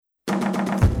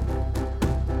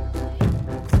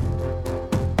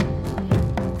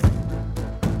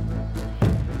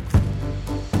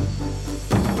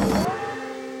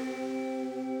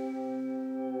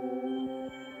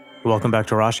Welcome back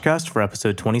to Roshcast for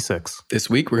episode 26. This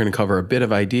week, we're going to cover a bit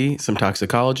of ID, some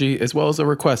toxicology, as well as a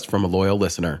request from a loyal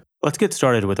listener. Let's get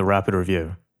started with a rapid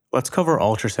review. Let's cover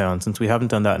ultrasound since we haven't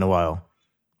done that in a while.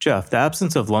 Jeff, the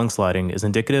absence of lung sliding is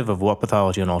indicative of what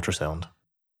pathology on ultrasound?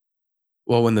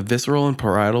 Well, when the visceral and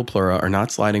parietal pleura are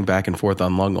not sliding back and forth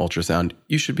on lung ultrasound,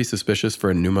 you should be suspicious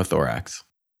for a pneumothorax.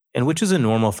 And which is a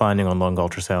normal finding on lung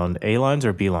ultrasound, A lines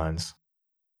or B lines?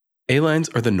 A lines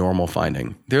are the normal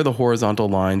finding. They're the horizontal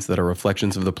lines that are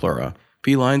reflections of the pleura.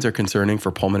 B lines are concerning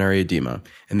for pulmonary edema,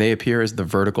 and they appear as the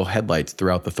vertical headlights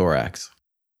throughout the thorax.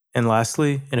 And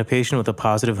lastly, in a patient with a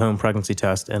positive home pregnancy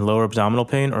test and lower abdominal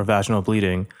pain or vaginal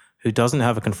bleeding who doesn't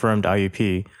have a confirmed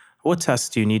IUP, what tests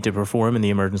do you need to perform in the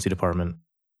emergency department?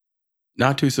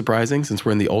 Not too surprising since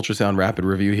we're in the ultrasound rapid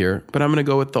review here, but I'm going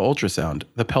to go with the ultrasound,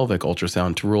 the pelvic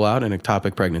ultrasound, to rule out an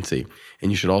ectopic pregnancy.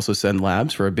 And you should also send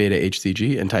labs for a beta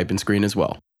HCG and type and screen as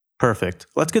well. Perfect.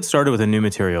 Let's get started with a new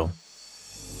material.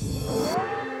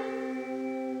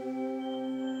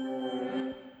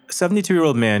 A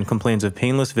 72-year-old man complains of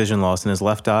painless vision loss in his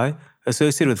left eye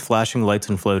associated with flashing lights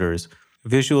and floaters.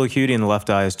 Visual acuity in the left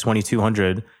eye is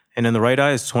 2200, and in the right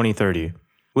eye is 2030.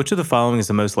 Which of the following is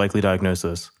the most likely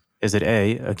diagnosis? Is it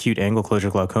A, acute angle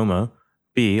closure glaucoma,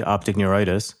 B, optic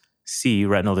neuritis, C,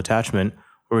 retinal detachment,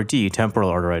 or D, temporal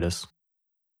arteritis?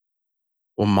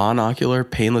 Well, monocular,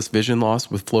 painless vision loss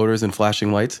with floaters and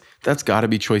flashing lights, that's got to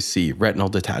be choice C, retinal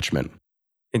detachment.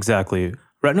 Exactly.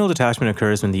 Retinal detachment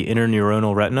occurs when the inner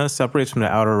neuronal retina separates from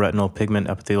the outer retinal pigment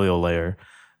epithelial layer.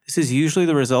 This is usually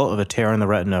the result of a tear in the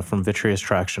retina from vitreous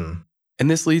traction. And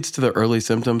this leads to the early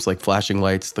symptoms like flashing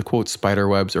lights, the quote spider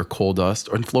webs or coal dust,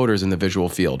 and floaters in the visual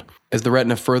field. As the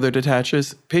retina further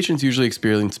detaches, patients usually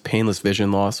experience painless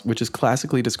vision loss, which is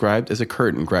classically described as a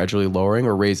curtain gradually lowering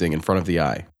or raising in front of the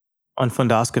eye. On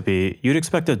fundoscopy, you'd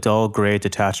expect a dull gray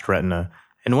detached retina,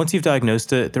 and once you've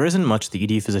diagnosed it, there isn't much the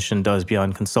ED physician does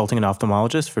beyond consulting an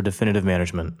ophthalmologist for definitive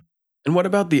management. And what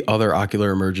about the other ocular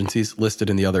emergencies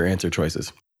listed in the other answer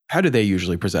choices? How do they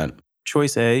usually present?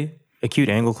 Choice A, acute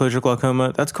angle closure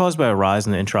glaucoma, that's caused by a rise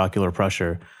in the intraocular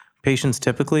pressure. Patients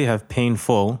typically have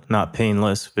painful, not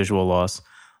painless, visual loss.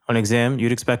 On exam,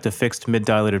 you'd expect a fixed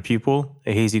mid-dilated pupil,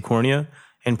 a hazy cornea,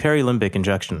 and perilimbic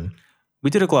injection. We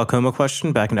did a glaucoma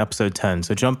question back in episode 10,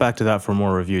 so jump back to that for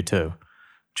more review too.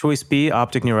 Choice B,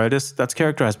 optic neuritis, that's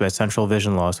characterized by central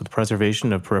vision loss with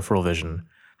preservation of peripheral vision.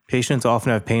 Patients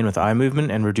often have pain with eye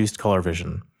movement and reduced color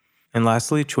vision. And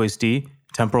lastly, choice D,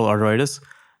 temporal arteritis,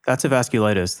 that's a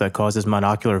vasculitis that causes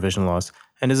monocular vision loss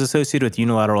and is associated with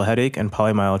unilateral headache and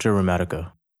polymyalgia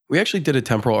rheumatica. We actually did a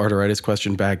temporal arteritis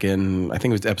question back in, I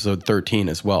think it was episode 13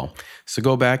 as well. So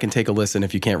go back and take a listen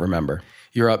if you can't remember.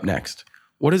 You're up next.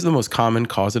 What is the most common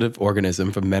causative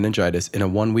organism for meningitis in a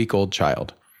 1-week-old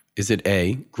child? Is it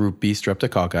A, group B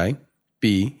streptococci,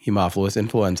 B, Haemophilus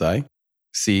influenzae,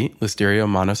 C, Listeria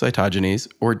monocytogenes,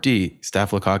 or D,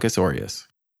 Staphylococcus aureus?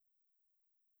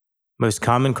 Most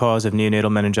common cause of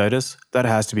neonatal meningitis, that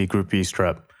has to be group B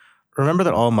strep. Remember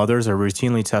that all mothers are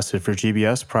routinely tested for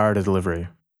GBS prior to delivery.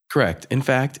 Correct. In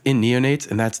fact, in neonates,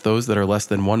 and that's those that are less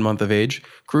than 1 month of age,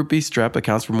 group B strep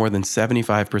accounts for more than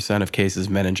 75% of cases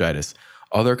of meningitis.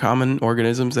 Other common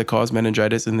organisms that cause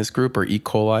meningitis in this group are E.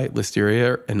 coli,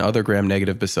 Listeria, and other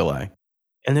gram-negative bacilli.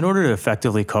 And in order to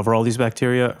effectively cover all these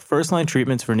bacteria, first-line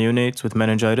treatments for neonates with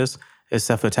meningitis is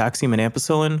cefotaxime and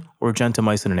ampicillin or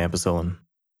gentamicin and ampicillin.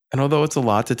 And although it's a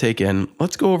lot to take in,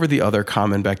 let's go over the other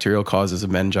common bacterial causes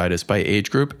of meningitis by age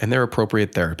group and their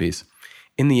appropriate therapies.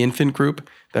 In the infant group,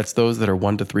 that's those that are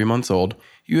 1 to 3 months old,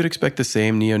 you would expect the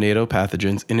same neonatal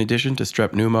pathogens in addition to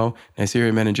strep pneumo,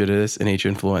 Neisseria meningitidis, and H.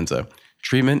 influenza.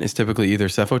 Treatment is typically either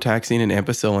cefotaxime and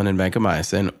ampicillin and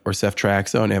vancomycin or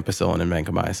ceftriaxone, ampicillin, and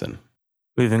vancomycin.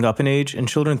 Moving up in age, in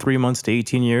children 3 months to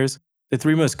 18 years, the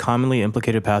 3 most commonly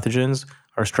implicated pathogens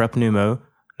are strep pneumo,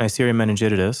 Neisseria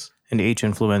meningitidis, and H.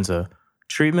 influenza.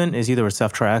 Treatment is either with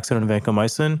ceftriaxone and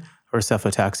vancomycin or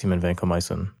cefotaxime and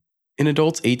vancomycin. In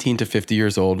adults 18 to 50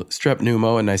 years old, strep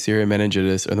pneumo and Neisseria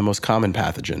meningitidis are the most common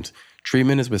pathogens.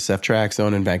 Treatment is with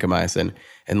ceftriaxone and vancomycin.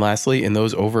 And lastly, in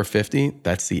those over 50,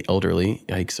 that's the elderly,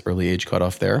 yikes, early age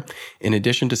cutoff there. In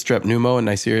addition to strep pneumo and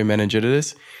Neisseria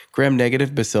meningitidis,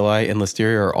 gram-negative bacilli and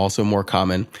Listeria are also more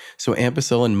common, so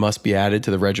ampicillin must be added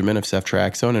to the regimen of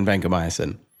ceftriaxone and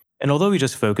vancomycin. And although we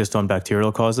just focused on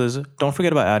bacterial causes, don't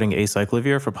forget about adding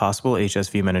acyclovir for possible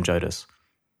HSV meningitis.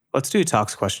 Let's do a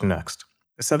tox question next.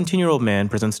 A 17-year-old man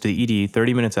presents to the ED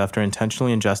 30 minutes after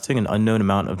intentionally ingesting an unknown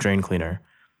amount of drain cleaner.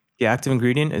 The active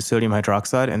ingredient is sodium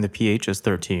hydroxide and the pH is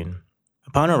 13.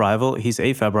 Upon arrival, he's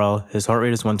afebrile, his heart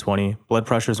rate is 120, blood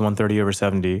pressure is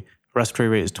 130/70, respiratory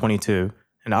rate is 22,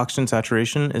 and oxygen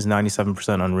saturation is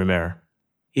 97% on room air.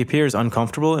 He appears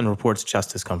uncomfortable and reports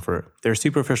chest discomfort. There are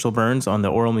superficial burns on the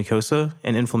oral mucosa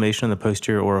and inflammation in the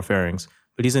posterior oropharynx,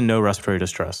 but he's in no respiratory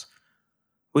distress.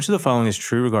 Which of the following is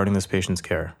true regarding this patient's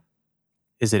care?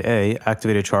 Is it A,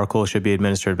 activated charcoal should be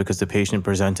administered because the patient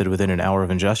presented within an hour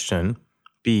of ingestion?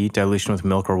 B, dilution with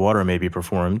milk or water may be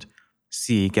performed?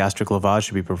 C, gastric lavage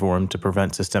should be performed to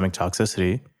prevent systemic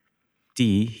toxicity?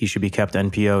 D, he should be kept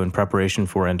NPO in preparation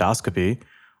for endoscopy?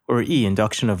 Or E,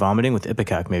 induction of vomiting with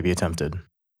Ipecac may be attempted?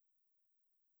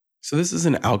 So this is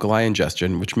an alkali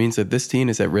ingestion, which means that this teen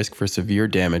is at risk for severe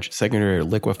damage secondary to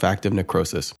liquefactive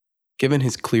necrosis. Given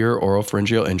his clear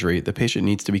oropharyngeal injury, the patient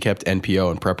needs to be kept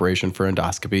NPO in preparation for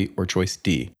endoscopy, or choice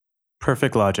D.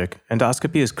 Perfect logic.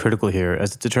 Endoscopy is critical here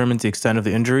as it determines the extent of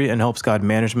the injury and helps guide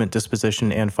management,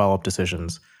 disposition, and follow-up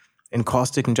decisions. In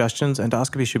caustic ingestions,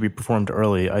 endoscopy should be performed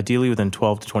early, ideally within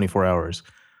 12 to 24 hours.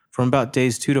 From about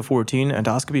days 2 to 14,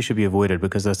 endoscopy should be avoided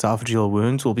because the esophageal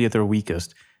wounds will be at their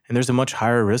weakest, and there's a much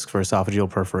higher risk for esophageal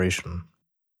perforation.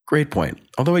 Great point.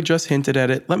 Although I just hinted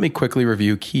at it, let me quickly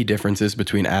review key differences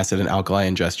between acid and alkali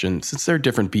ingestion since they're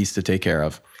different beasts to take care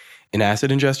of. In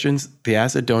acid ingestions, the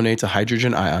acid donates a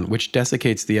hydrogen ion which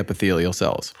desiccates the epithelial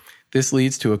cells. This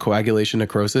leads to a coagulation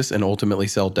necrosis and ultimately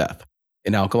cell death.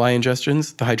 In alkali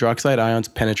ingestions, the hydroxide ions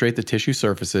penetrate the tissue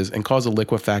surfaces and cause a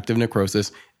liquefactive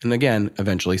necrosis and again,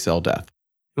 eventually cell death.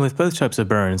 And with both types of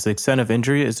burns, the extent of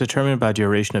injury is determined by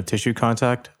duration of tissue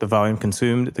contact, the volume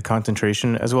consumed, the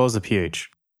concentration, as well as the pH.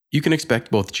 You can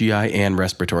expect both GI and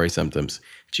respiratory symptoms.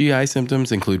 GI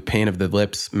symptoms include pain of the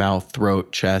lips, mouth,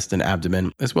 throat, chest, and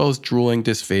abdomen, as well as drooling,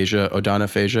 dysphagia,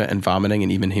 odonophagia, and vomiting,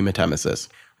 and even hematemesis.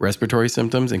 Respiratory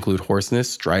symptoms include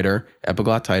hoarseness, stridor,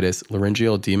 epiglottitis,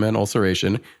 laryngeal edema and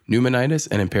ulceration, pneumonitis,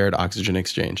 and impaired oxygen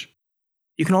exchange.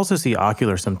 You can also see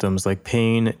ocular symptoms like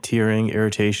pain, tearing,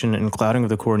 irritation, and clouding of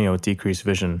the cornea with decreased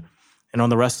vision. And on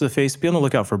the rest of the face, be on the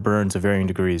lookout for burns of varying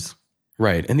degrees.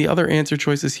 Right, and the other answer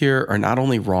choices here are not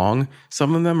only wrong,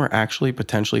 some of them are actually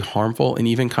potentially harmful and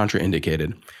even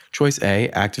contraindicated. Choice A,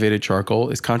 activated charcoal,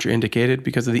 is contraindicated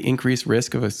because of the increased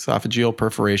risk of esophageal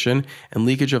perforation and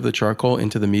leakage of the charcoal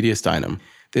into the mediastinum.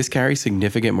 This carries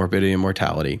significant morbidity and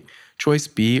mortality. Choice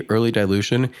B, early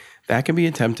dilution, that can be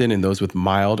attempted in those with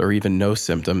mild or even no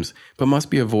symptoms, but must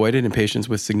be avoided in patients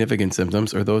with significant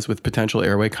symptoms or those with potential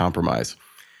airway compromise.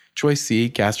 Choice C,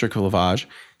 gastric lavage.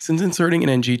 Since inserting an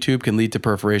NG tube can lead to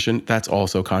perforation, that's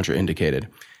also contraindicated.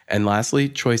 And lastly,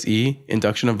 choice E,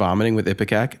 induction of vomiting with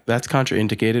Ipecac. That's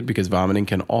contraindicated because vomiting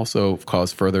can also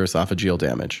cause further esophageal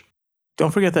damage.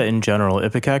 Don't forget that in general,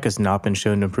 Ipecac has not been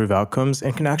shown to improve outcomes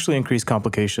and can actually increase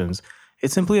complications.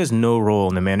 It simply has no role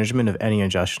in the management of any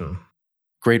ingestion.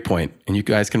 Great point, and you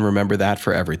guys can remember that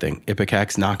for everything.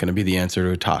 Ipecac's not going to be the answer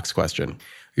to a tox question.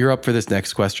 You're up for this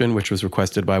next question, which was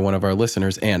requested by one of our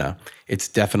listeners, Anna. It's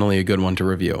definitely a good one to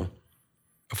review.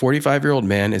 A 45-year-old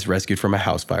man is rescued from a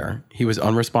house fire. He was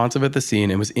unresponsive at the scene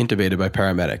and was intubated by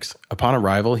paramedics. Upon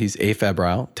arrival, he's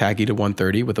afebrile, tachy to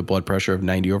 130 with a blood pressure of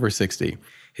 90/60.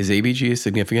 His ABG is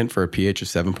significant for a pH of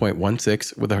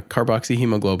 7.16 with a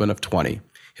carboxyhemoglobin of 20.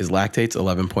 His lactate's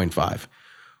 11.5.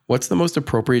 What's the most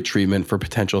appropriate treatment for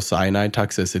potential cyanide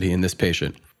toxicity in this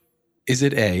patient? Is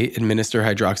it A, administer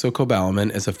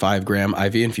hydroxycobalamin as a 5-gram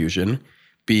IV infusion,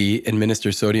 B,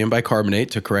 administer sodium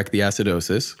bicarbonate to correct the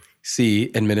acidosis,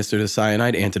 C, administer the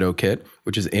cyanide antidote kit,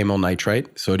 which is amyl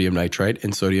nitrite, sodium nitrite,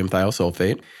 and sodium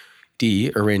thiosulfate,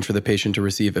 D, arrange for the patient to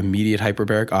receive immediate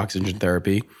hyperbaric oxygen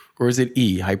therapy, or is it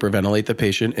E, hyperventilate the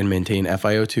patient and maintain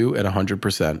FiO2 at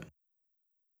 100%?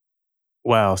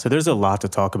 Wow, so there's a lot to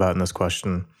talk about in this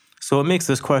question. So what makes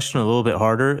this question a little bit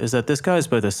harder is that this guy is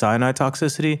both a cyanide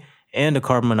toxicity and a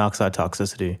carbon monoxide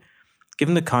toxicity.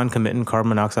 Given the concomitant carbon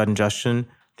monoxide ingestion,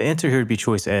 the answer here would be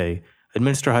choice A,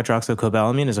 administer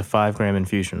hydroxycobalamin as a 5-gram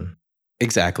infusion.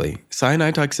 Exactly.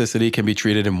 Cyanide toxicity can be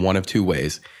treated in one of two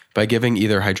ways, by giving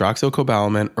either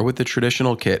hydroxycobalamin or with the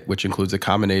traditional kit, which includes a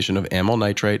combination of amyl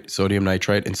nitrite, sodium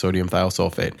nitrite, and sodium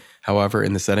thiosulfate. However,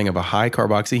 in the setting of a high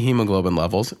carboxyhemoglobin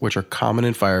levels, which are common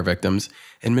in fire victims,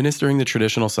 administering the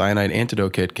traditional cyanide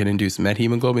antidote kit can induce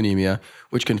methemoglobinemia,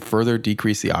 which can further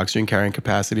decrease the oxygen carrying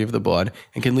capacity of the blood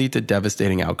and can lead to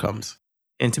devastating outcomes.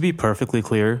 And to be perfectly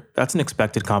clear, that's an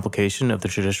expected complication of the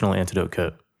traditional antidote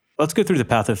kit. Let's go through the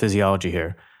pathophysiology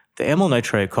here. The amyl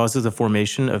nitrite causes the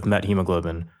formation of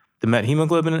methemoglobin. The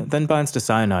methemoglobin then binds to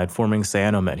cyanide, forming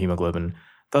cyanomethemoglobin,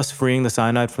 thus freeing the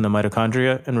cyanide from the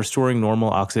mitochondria and restoring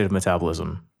normal oxidative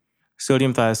metabolism.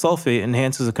 Sodium thiosulfate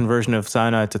enhances the conversion of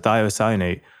cyanide to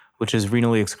thiocyanate, which is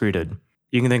renally excreted.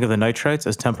 You can think of the nitrites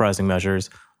as temporizing measures,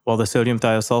 while the sodium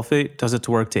thiosulfate does it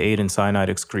to work to aid in cyanide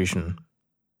excretion.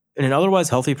 In an otherwise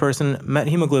healthy person,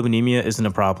 methemoglobinemia isn't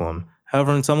a problem.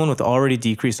 However, in someone with already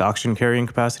decreased oxygen carrying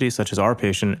capacity, such as our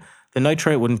patient, the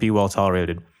nitrite wouldn't be well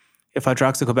tolerated. If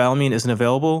hydroxycobalamin isn't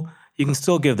available, you can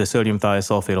still give the sodium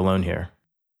thiosulfate alone here.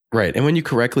 Right, and when you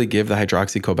correctly give the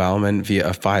hydroxycobalamin via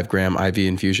a 5-gram IV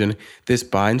infusion, this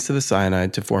binds to the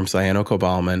cyanide to form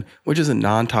cyanocobalamin, which is a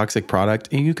non-toxic product,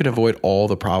 and you can avoid all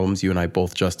the problems you and I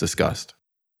both just discussed.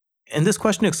 And this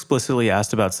question explicitly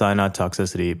asked about cyanide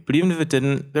toxicity, but even if it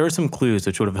didn't, there are some clues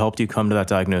which would have helped you come to that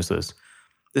diagnosis.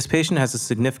 This patient has a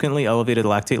significantly elevated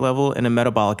lactate level and a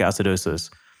metabolic acidosis.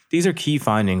 These are key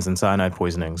findings in cyanide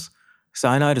poisonings.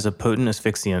 Cyanide is a potent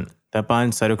asphyxiant that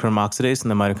binds cytochrome oxidase in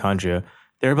the mitochondria,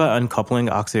 thereby uncoupling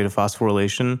oxidative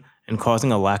phosphorylation and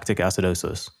causing a lactic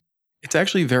acidosis. It's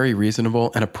actually very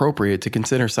reasonable and appropriate to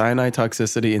consider cyanide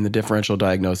toxicity in the differential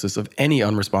diagnosis of any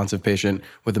unresponsive patient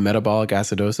with a metabolic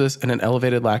acidosis and an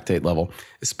elevated lactate level,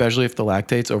 especially if the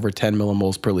lactate's over 10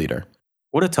 millimoles per liter.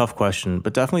 What a tough question,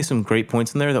 but definitely some great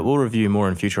points in there that we'll review more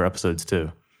in future episodes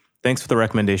too. Thanks for the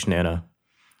recommendation, Anna.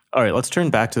 All right, let's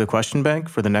turn back to the question bank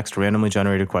for the next randomly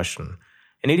generated question.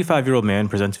 An 85-year-old man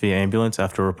presents via ambulance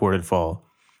after a reported fall.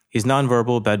 He's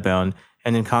nonverbal, bedbound,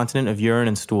 and incontinent of urine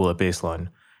and stool at baseline.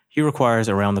 He requires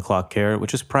around-the-clock care,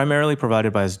 which is primarily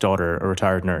provided by his daughter, a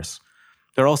retired nurse.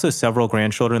 There are also several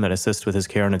grandchildren that assist with his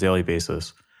care on a daily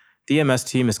basis. The EMS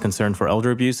team is concerned for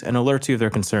elder abuse and alerts you of their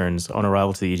concerns on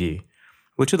arrival to the ED.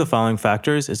 Which of the following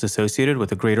factors is associated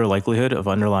with a greater likelihood of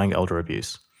underlying elder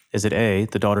abuse? Is it A,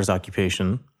 the daughter's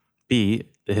occupation, B,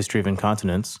 the history of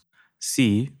incontinence,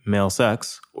 C, male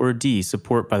sex, or D,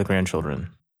 support by the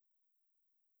grandchildren?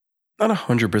 Not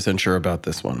 100% sure about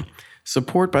this one.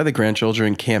 Support by the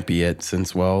grandchildren can't be it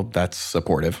since, well, that's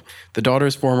supportive. The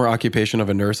daughter's former occupation of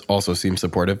a nurse also seems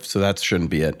supportive, so that shouldn't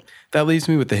be it. That leaves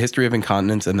me with the history of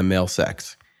incontinence and the male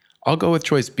sex. I'll go with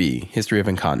choice B, history of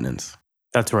incontinence.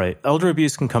 That's right. Elder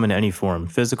abuse can come in any form: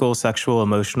 physical, sexual,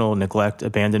 emotional, neglect,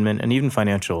 abandonment, and even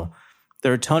financial.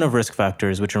 There are a ton of risk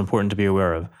factors which are important to be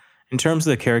aware of. In terms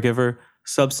of the caregiver,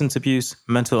 substance abuse,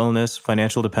 mental illness,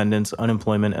 financial dependence,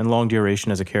 unemployment, and long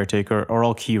duration as a caretaker are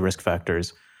all key risk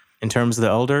factors. In terms of the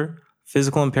elder,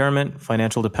 physical impairment,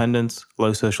 financial dependence,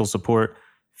 low social support,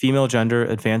 female gender,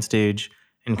 advanced age,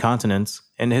 incontinence,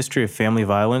 and a history of family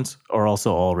violence are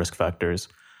also all risk factors.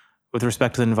 With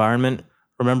respect to the environment,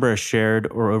 remember a shared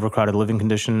or overcrowded living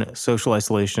condition, social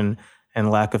isolation,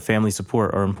 and lack of family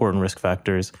support are important risk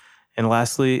factors. And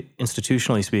lastly,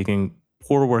 institutionally speaking,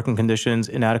 poor working conditions,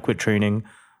 inadequate training,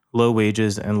 low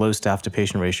wages, and low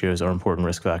staff-to-patient ratios are important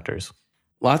risk factors.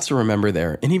 Lots to remember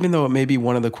there, and even though it may be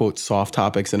one of the, quote, soft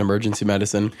topics in emergency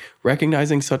medicine,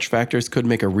 recognizing such factors could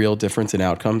make a real difference in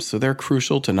outcomes, so they're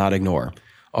crucial to not ignore.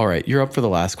 All right, you're up for the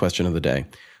last question of the day.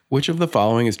 Which of the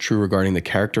following is true regarding the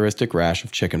characteristic rash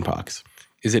of chickenpox?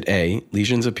 Is it A,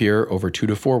 lesions appear over 2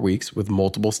 to 4 weeks with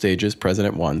multiple stages present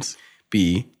at once?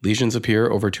 B, lesions appear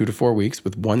over 2 to 4 weeks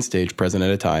with one stage present at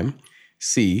a time?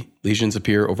 C, lesions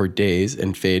appear over days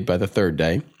and fade by the third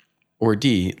day? Or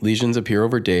D, lesions appear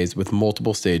over days with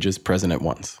multiple stages present at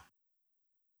once?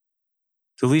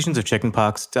 The lesions of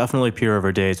chickenpox definitely appear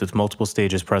over days with multiple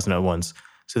stages present at once,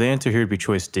 so the answer here would be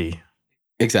choice D.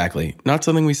 Exactly. Not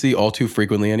something we see all too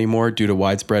frequently anymore due to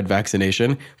widespread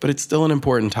vaccination, but it's still an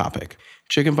important topic.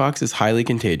 Chickenpox is highly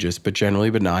contagious but generally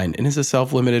benign and is a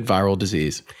self-limited viral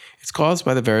disease. It's caused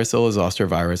by the varicella zoster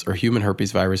virus or human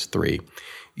herpes virus 3.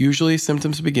 Usually,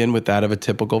 symptoms begin with that of a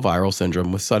typical viral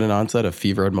syndrome with sudden onset of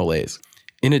fever and malaise.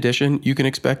 In addition, you can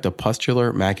expect a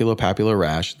pustular maculopapular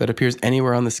rash that appears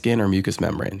anywhere on the skin or mucous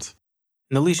membranes.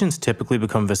 And the lesions typically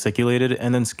become vesiculated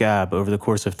and then scab over the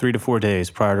course of 3 to 4 days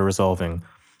prior to resolving.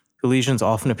 The lesions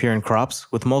often appear in crops,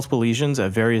 with multiple lesions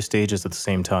at various stages at the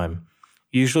same time.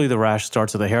 Usually the rash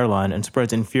starts at the hairline and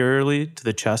spreads inferiorly to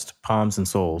the chest, palms, and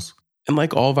soles. And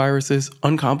like all viruses,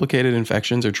 uncomplicated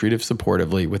infections are treated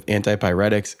supportively with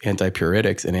antipyretics,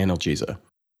 antipuritics, and analgesia.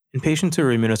 In patients who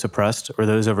are immunosuppressed or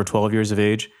those over 12 years of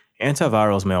age,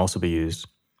 antivirals may also be used.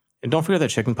 And don't forget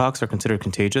that chickenpox are considered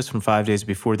contagious from 5 days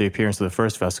before the appearance of the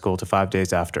first vesicle to 5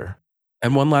 days after.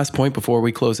 And one last point before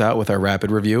we close out with our rapid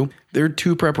review, there are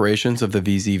 2 preparations of the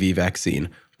VZV vaccine.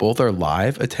 Both are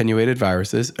live, attenuated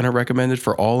viruses and are recommended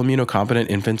for all immunocompetent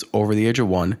infants over the age of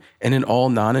 1 and in all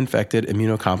non-infected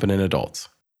immunocompetent adults.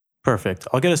 Perfect.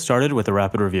 I'll get us started with a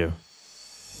rapid review.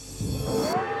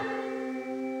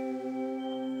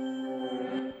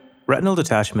 Retinal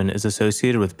detachment is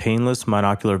associated with painless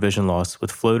monocular vision loss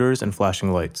with floaters and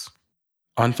flashing lights.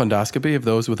 On fundoscopy of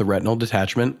those with a retinal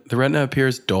detachment, the retina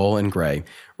appears dull and gray.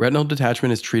 Retinal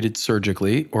detachment is treated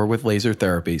surgically or with laser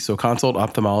therapy, so consult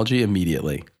ophthalmology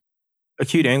immediately.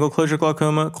 Acute angle closure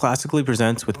glaucoma classically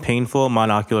presents with painful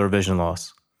monocular vision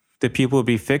loss. The pupil would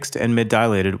be fixed and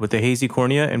mid-dilated with a hazy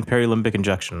cornea and perilimbic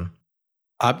injection.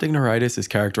 Optic neuritis is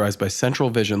characterized by central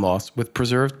vision loss with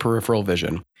preserved peripheral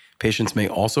vision. Patients may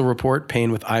also report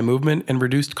pain with eye movement and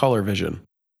reduced color vision.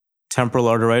 Temporal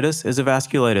arteritis is a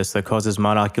vasculitis that causes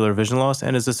monocular vision loss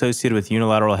and is associated with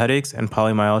unilateral headaches and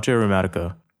polymyalgia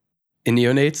rheumatica. In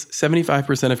neonates,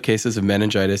 75% of cases of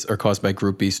meningitis are caused by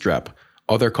group B strep.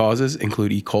 Other causes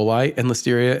include E. coli and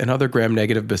Listeria and other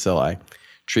gram-negative bacilli.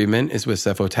 Treatment is with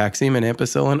cefotaxime and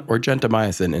ampicillin or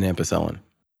gentamicin and ampicillin.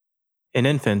 In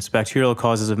infants, bacterial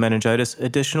causes of meningitis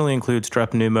additionally include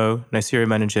strep pneumo, Neisseria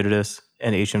meningitidis,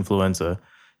 and H. influenza.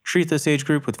 Treat this age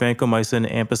group with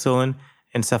vancomycin, ampicillin,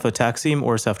 and cefotaxime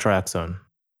or ceftriaxone.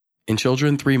 In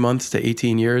children 3 months to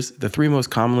 18 years, the 3 most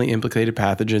commonly implicated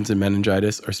pathogens in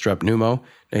meningitis are strep pneumo,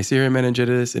 Neisseria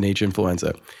meningitidis, and H.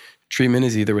 influenza. Treatment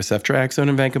is either with ceftriaxone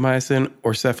and vancomycin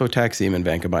or cefotaxime and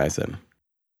vancomycin.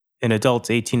 In adults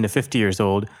 18 to 50 years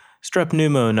old, strep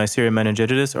pneumo and Neisseria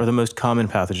meningitidis are the most common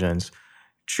pathogens.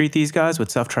 Treat these guys with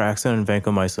ceftriaxone and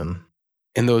vancomycin.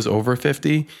 In those over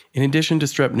 50, in addition to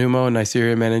strep pneumo and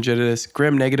Neisseria meningitidis,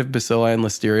 gram-negative bacilli and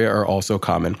Listeria are also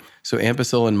common, so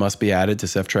ampicillin must be added to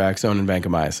ceftriaxone and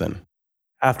vancomycin.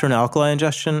 After an alkali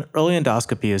ingestion, early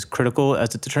endoscopy is critical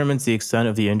as it determines the extent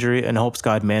of the injury and helps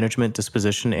guide management,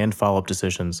 disposition, and follow-up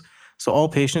decisions. So all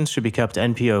patients should be kept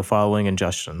NPO following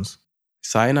ingestions.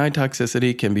 Cyanide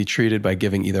toxicity can be treated by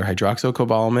giving either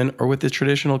hydroxycobalamin or with the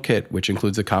traditional kit, which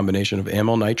includes a combination of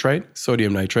amyl nitrite,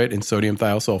 sodium nitrite, and sodium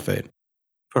thiosulfate.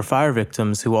 For fire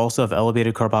victims who also have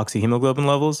elevated carboxyhemoglobin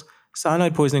levels,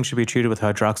 cyanide poisoning should be treated with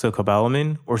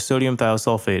hydroxycobalamin or sodium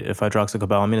thiosulfate if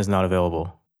hydroxycobalamin is not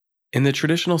available. In the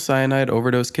traditional cyanide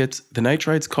overdose kits, the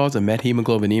nitrites cause a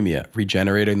methemoglobinemia,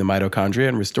 regenerating the mitochondria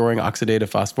and restoring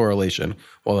oxidative phosphorylation,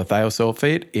 while the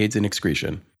thiosulfate aids in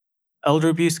excretion. Elder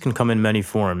abuse can come in many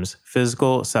forms: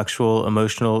 physical, sexual,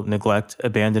 emotional, neglect,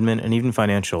 abandonment, and even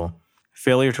financial.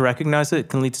 Failure to recognize it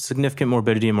can lead to significant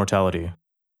morbidity and mortality.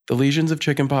 The lesions of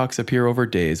chickenpox appear over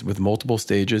days with multiple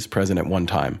stages present at one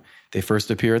time. They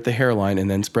first appear at the hairline and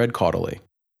then spread caudally.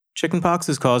 Chickenpox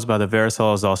is caused by the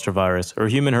varicella-zoster virus, or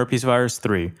human herpes virus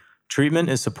 3. Treatment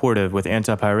is supportive with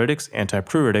antipyretics,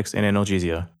 antipruritics, and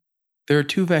analgesia. There are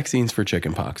 2 vaccines for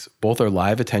chickenpox. Both are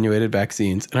live attenuated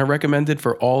vaccines and are recommended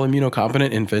for all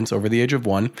immunocompetent infants over the age of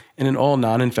 1 and in all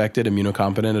non-infected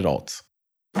immunocompetent adults.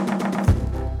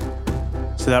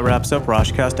 So that wraps up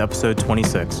Roshcast episode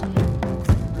 26.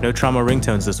 No trauma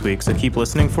ringtones this week, so keep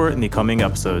listening for it in the coming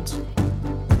episodes.